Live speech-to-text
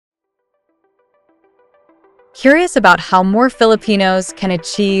Curious about how more Filipinos can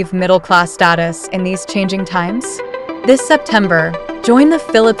achieve middle-class status in these changing times? This September, join the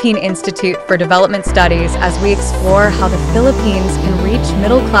Philippine Institute for Development Studies as we explore how the Philippines can reach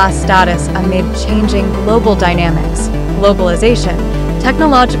middle-class status amid changing global dynamics, globalization,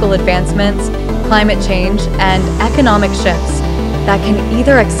 technological advancements, climate change, and economic shifts that can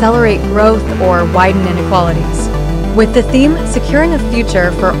either accelerate growth or widen inequalities. With the theme Securing a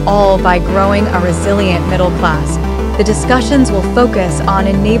Future for All by Growing a Resilient Middle Class, the discussions will focus on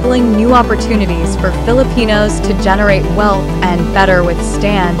enabling new opportunities for Filipinos to generate wealth and better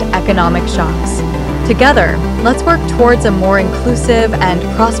withstand economic shocks. Together, let's work towards a more inclusive and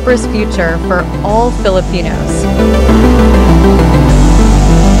prosperous future for all Filipinos.